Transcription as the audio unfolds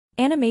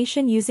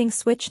Animation using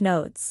switch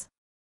nodes.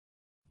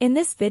 In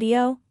this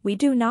video, we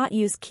do not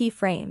use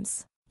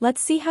keyframes.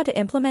 Let's see how to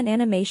implement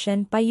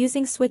animation by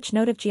using switch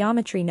node of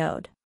geometry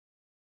node.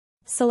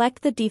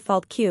 Select the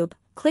default cube,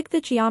 click the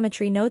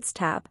Geometry Nodes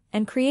tab,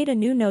 and create a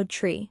new node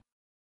tree.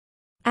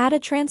 Add a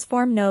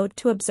transform node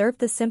to observe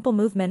the simple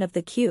movement of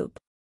the cube.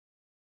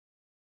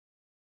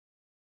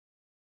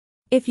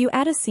 If you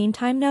add a scene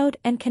time node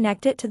and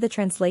connect it to the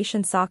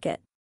translation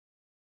socket,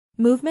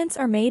 movements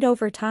are made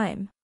over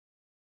time.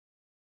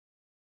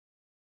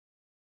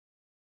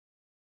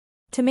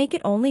 To make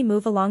it only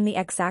move along the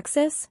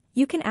x-axis,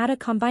 you can add a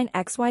combine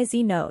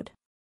XYZ node.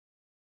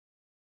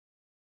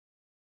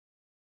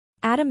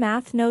 Add a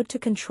math node to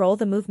control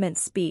the movement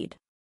speed.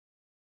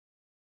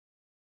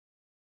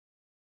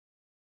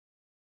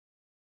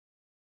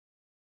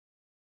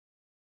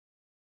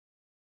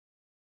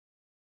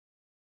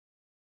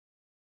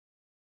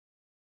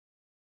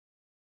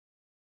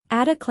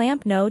 Add a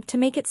clamp node to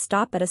make it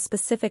stop at a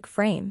specific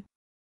frame.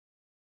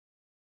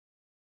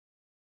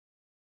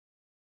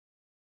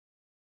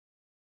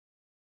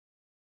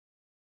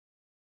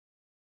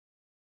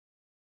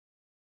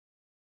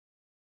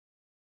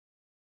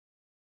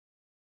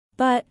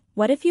 But,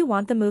 what if you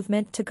want the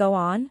movement to go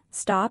on,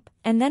 stop,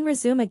 and then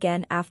resume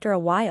again after a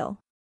while?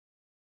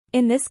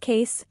 In this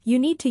case, you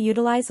need to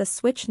utilize a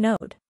switch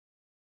node.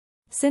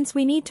 Since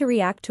we need to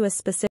react to a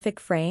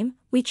specific frame,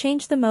 we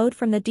change the mode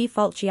from the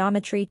default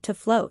geometry to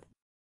float.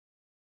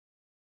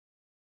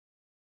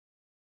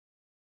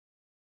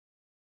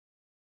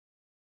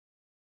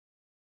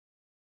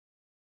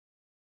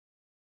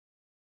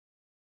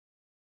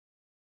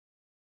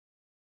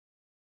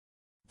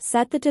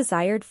 Set the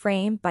desired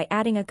frame by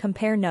adding a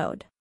compare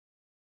node.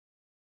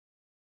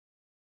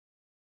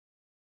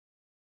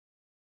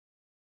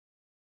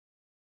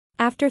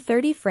 After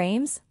 30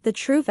 frames, the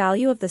true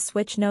value of the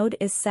switch node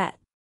is set.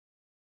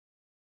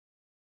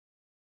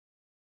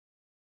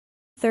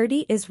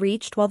 30 is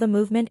reached while the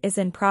movement is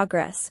in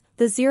progress.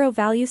 The 0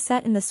 value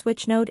set in the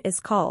switch node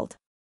is called.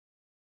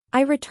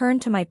 I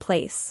return to my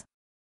place.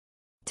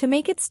 To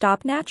make it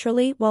stop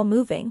naturally while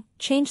moving,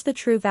 change the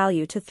true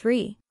value to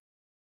 3.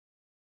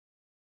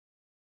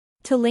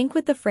 To link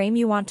with the frame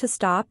you want to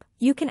stop,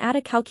 you can add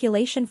a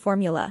calculation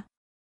formula.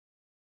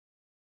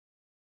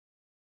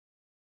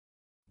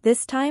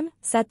 This time,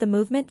 set the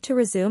movement to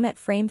resume at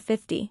frame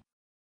 50.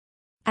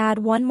 Add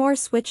one more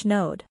switch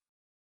node.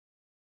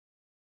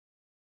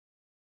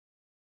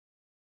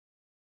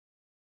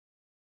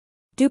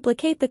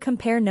 Duplicate the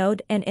compare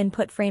node and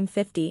input frame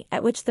 50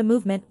 at which the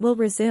movement will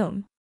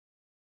resume.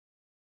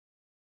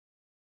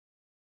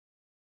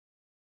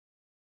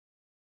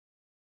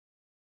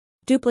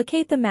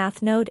 Duplicate the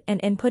math node and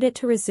input it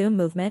to resume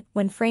movement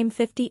when frame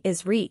 50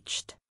 is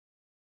reached.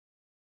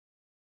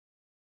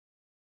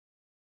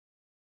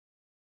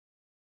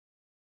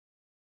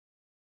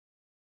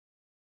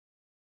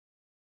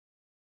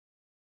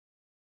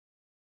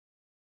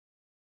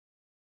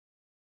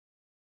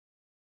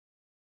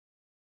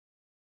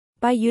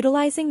 By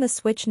utilizing the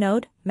switch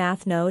node,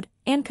 math node,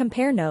 and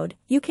compare node,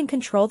 you can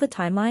control the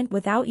timeline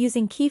without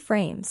using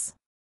keyframes.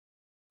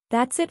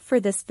 That's it for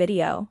this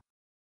video.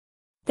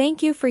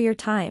 Thank you for your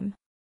time.